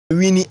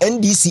winning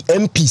NDC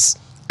MPs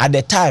at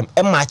the time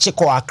Emma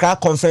Accra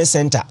Conference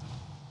Center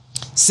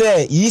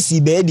say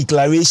EC be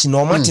declaration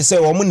or match say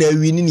woman na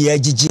winning ye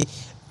gigi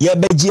ye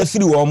beji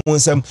afiri wo mo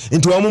nsam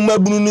nti wo mo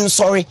mabunu ni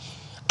sorry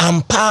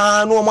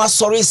ampa no ma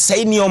sorry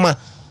say nioma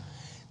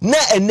na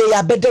ene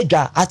ya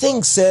bedadwa I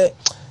think say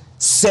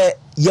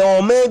ye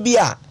o ma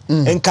bia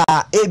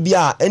enka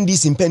ebia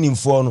NDC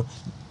mpanimfo no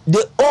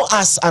they owe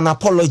us an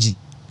apology,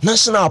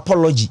 national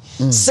apology.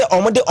 Say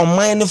omode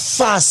oman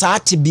fa sa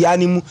atibia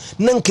ni mu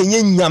na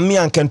nkenye nyame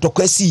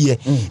ankentokwasi ye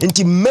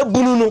nti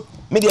mabunu no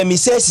me de me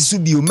say sisu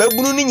bio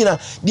mabunu ni nyina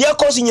de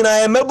akoso nyina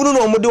ye mabunu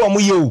no omode omo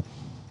ye o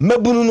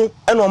mabunu no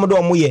ena omode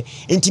omo ye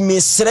nti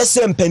me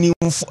srese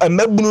mpanimfo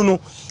mabunu no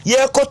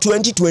ye ko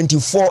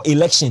 2024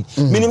 election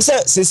minim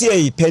say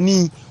sesi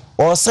pani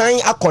or sign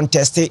a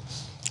contest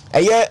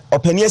Aye,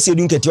 Chairman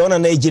Asiedu Nketia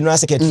na General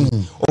Secretary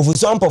of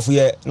some of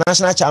your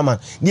national chairman.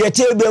 The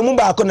table mu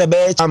ba ko na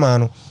be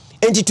chairman no.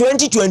 Enti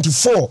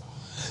 2024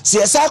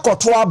 CSA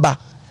koto aba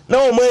na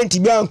o man ti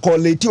bi an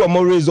collect o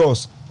more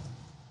results.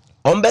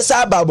 On be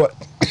sa babo.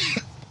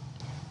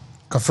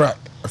 Kafra.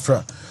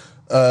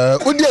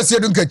 Udi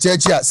Asiedu Nketia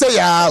chia. Say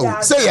ya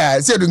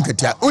Asiedu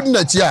Nketia. Udi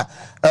na chia.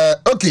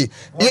 Okay.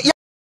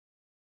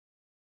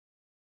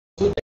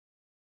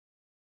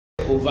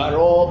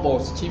 Overall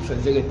boss chief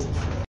executive.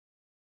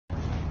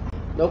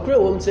 No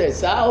crew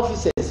says our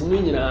officers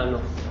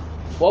no.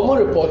 One more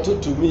report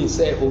to me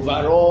say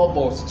overall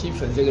boss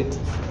chief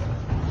executive.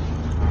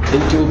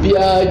 Into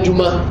Bia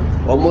Juma,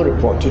 one more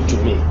report to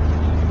me.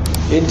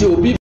 Into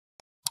B.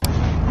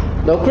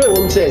 No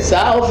crew says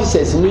our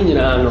officers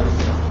no.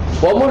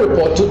 One more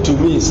report to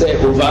me say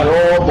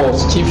overall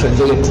boss chief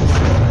executive.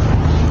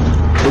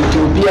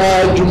 Into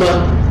Bia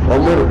Juma,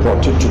 one more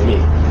report to me.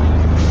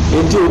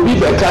 Into B.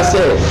 Becca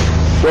said.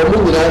 When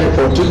we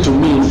report to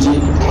me,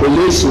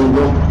 collation,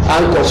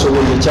 uncle, so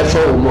when the chef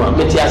or more,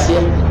 Metiasia,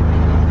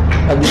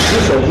 and the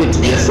chief of it,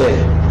 he said,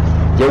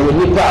 there will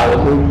be power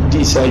who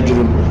decide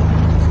you.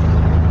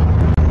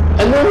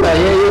 And then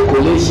my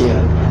collation,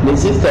 the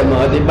system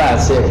of the bar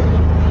said,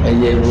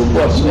 and yet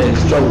robots and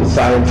strong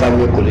foreign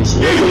family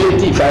collation.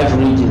 85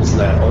 regions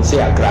now, or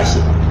say are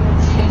crashing.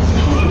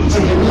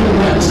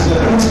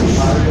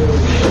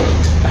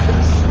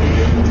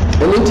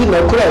 And it's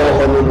no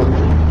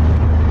crowd.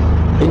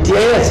 Inti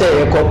ya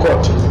say e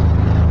court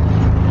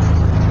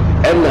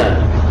ena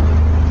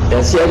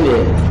ya say ne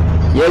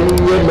yenye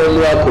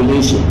manual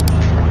collation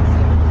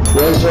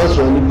when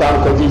so ni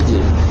bank of jiji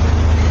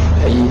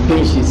ayi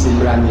pension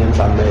simrani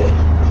family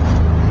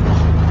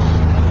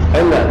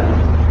ena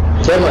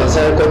chairman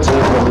say court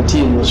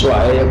committee no so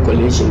ayi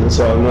collation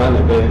so no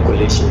na be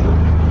collation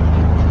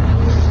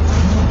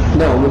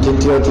now we take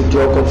to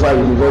Okofa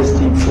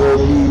University for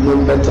the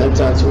number 10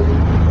 chance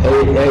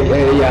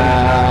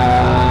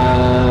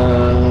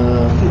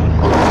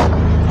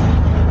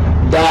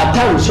there are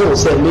times so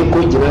say me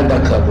go jina da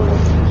kabo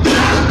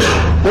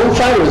won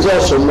find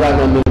results from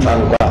rana me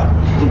fankwa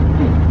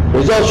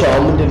results are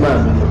on the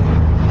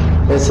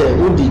man they say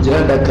who di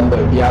jina da kabo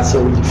bia say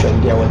who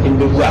defend there won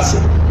be guase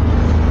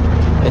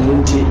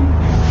enunti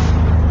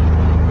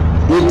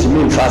wait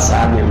me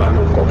fasa me man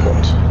ko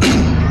court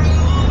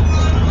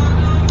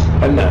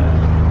ana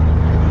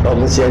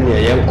o say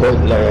ne yen ko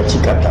la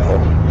chikata ho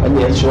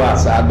ani so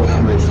asa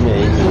documents me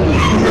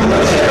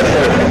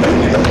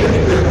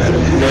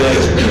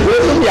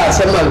we ya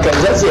sema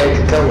kazi ya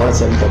kama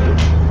sema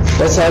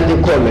sasa ndi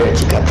kwa le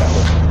chikata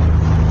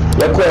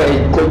ya kwa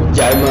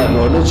jaima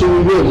no so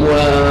we mu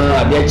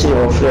abia chi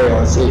ofre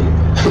o say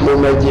mo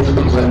maji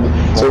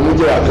so mu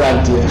je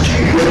atlanti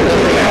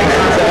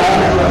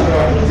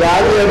za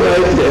ya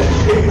maite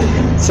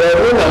so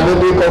na mo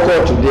bi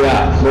kokko to dia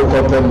mo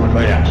ko pe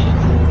mo ya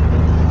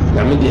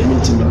na me dey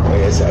meeting no ko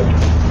yes abi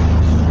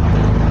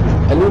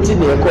anuti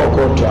ne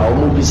ko to a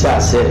mo bi sa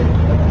say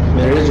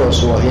me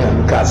results were here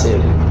because say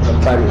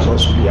the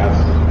results be out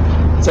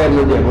say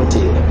me dey mo te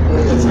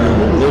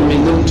me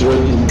nim to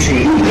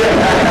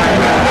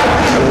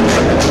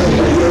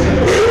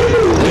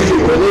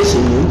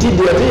connection did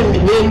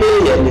me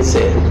ya ni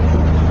say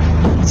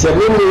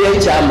me ya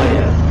chama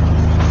ya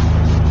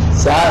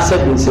sa se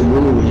bin se mo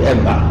no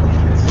emba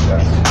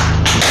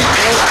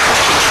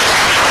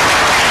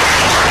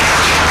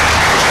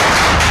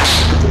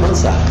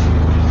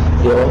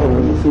Your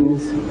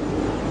things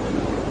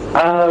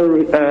are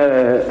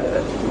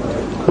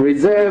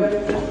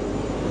reserved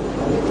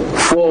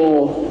for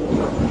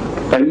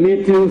a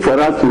meeting for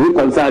us to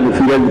reconcile the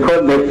figures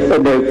because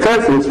the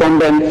first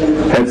respondent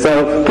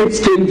herself keeps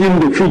changing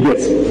the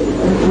figures.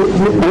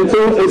 And so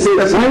it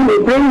says, when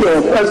we bring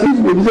your let's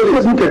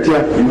look at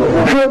here,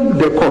 help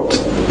the court.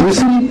 You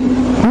see,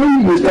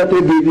 when you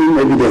started giving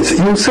evidence,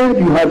 you said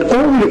you had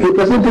all the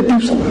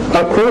representatives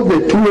across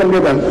the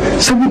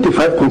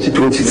 275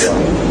 constituencies.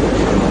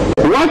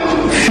 What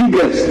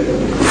figures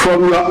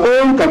from your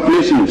own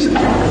calculations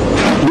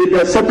did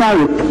the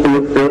certain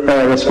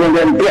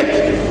respondent get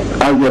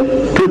as the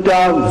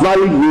total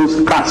valid votes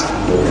cast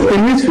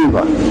in his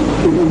favor?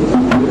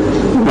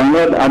 My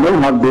Lord, I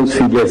don't have those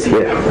figures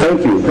here.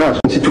 Thank you. That's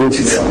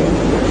constituencies.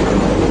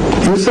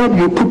 You said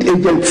you put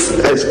agents to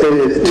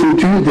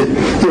use them.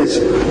 Yes,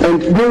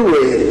 and they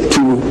were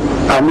to,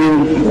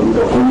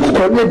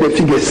 coordinate the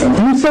figures.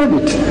 You said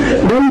it.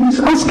 Then he's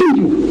asking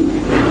you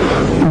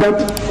that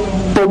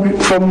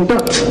from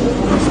that,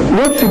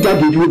 what figure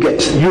did you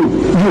get? You.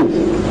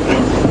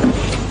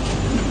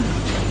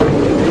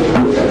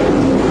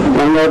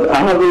 I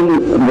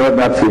haven't brought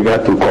that figure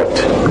to court.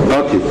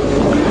 Okay.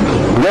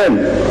 Then,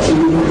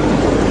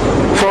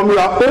 from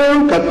your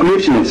own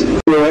calculations,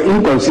 there were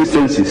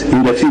inconsistencies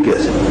in the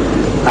figures.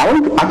 I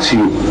want to ask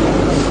you,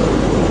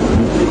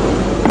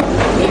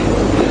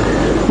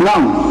 now,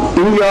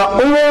 in your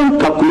own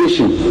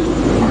calculation,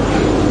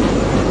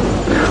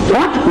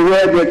 what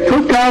were the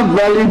total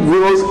valid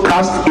votes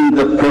cast in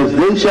the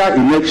presidential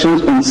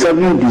elections on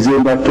 7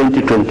 December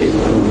 2020?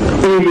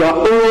 In your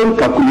own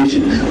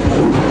calculations.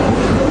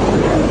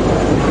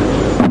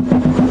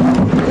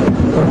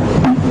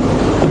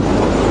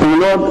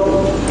 Lord,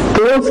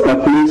 those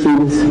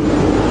calculations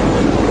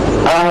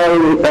are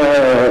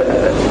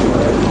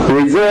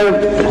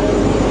reserved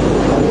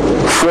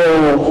for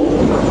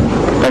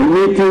a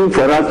meeting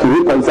for us to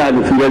reconcile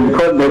the figures,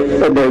 because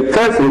the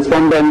first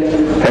respondent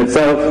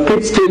herself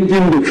keeps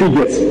changing the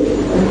figures.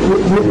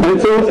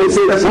 And so it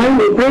says, when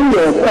we bring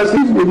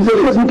Asiedu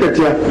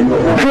Nketia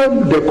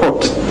held the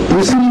court,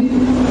 you see,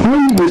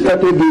 when you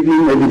started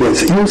giving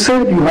evidence, you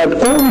said you had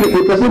all the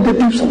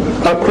representatives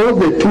across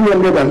the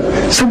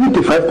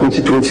 275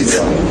 constituencies.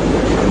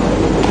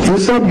 You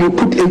said you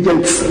put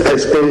agents to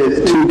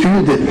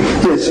use them.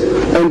 Yes,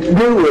 and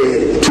they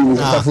were to...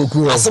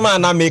 Asema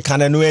na make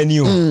an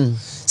new.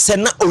 Say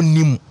na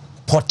onim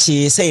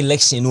poti say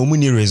election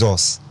omuni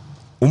resource.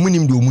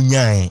 Omunim de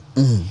omunyan.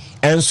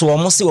 And so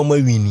omo say omo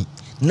wini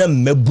na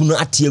mabunu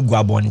ate egu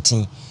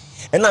abonten.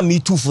 Na me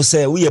too for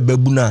say we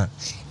babuna.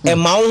 E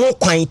ma ho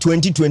kwan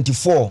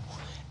 2024.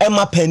 E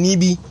ma pani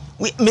bi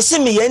me se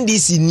me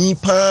NDC ni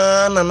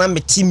pa na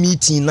meti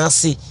meeting na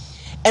se.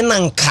 E na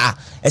nka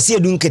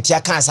Asiedu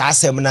Nketia ka asa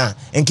asem na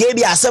nke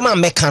bi asem a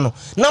meka no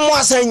na mo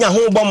asan nya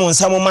ho bom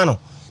nsam ma no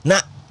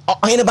na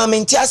ohene ba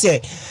menti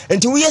ase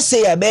enti we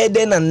say ya be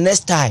dey na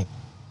next time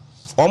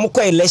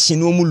omukọ election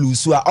no mu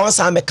lusu a on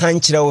san meka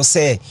nkire wo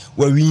say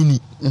wa wini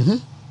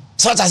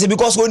so that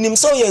because onim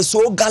so ye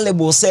so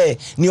gullible say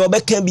ni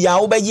obeka bia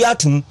wo beji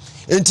atum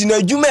enti na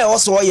adwuma e wo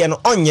so ye no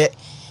onye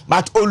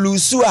but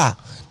olusu a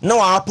na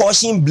wa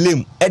portion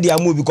blame e dey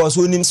amu because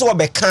onim so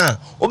obeka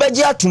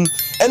obeji atum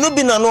eno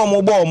bi na no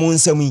mo bo mo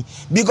nsam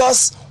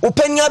because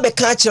opania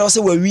beka kire say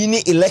wa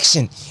wini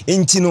election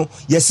enti no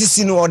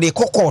yesisi no ode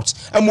court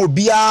amo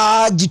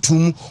bia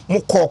gitum mo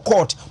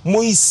court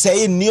mo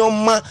isei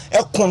nioma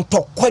e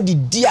kontokwa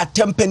di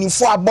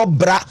atempanifo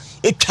abobra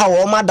etwa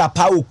wo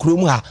madapa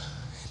okrom ha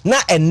na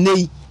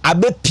enei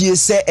abepie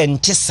se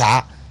ente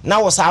saa na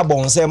wo sa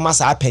abon se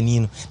masa apani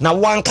no na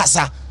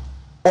wankasa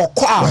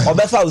okwa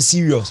obefa o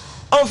serious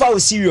onfa o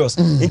serious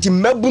enti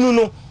mabunu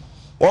no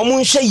wo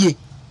mo nhweye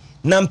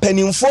na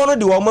mpanimfo no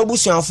de wo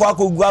mabusuanfo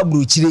akogu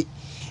abrochire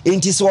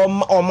enti so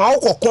o ma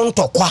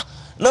okokontokwa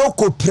na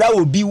ukopra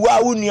obi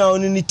wa unua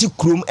onu ni ti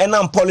krom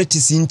enam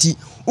politics nti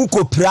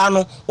ukopra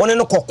no woni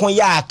no kokon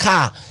ya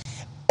aka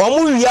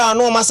omu wia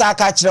no masa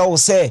aka kire wo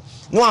se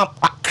no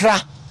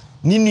akra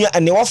ni nua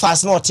ne wo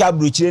fast na ote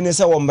abrochire ne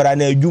se wo mbra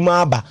na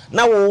adwuma aba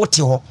na wo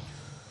wote ho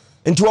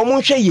enti wo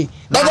mo hweye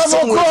na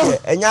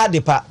enya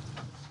adepa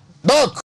doc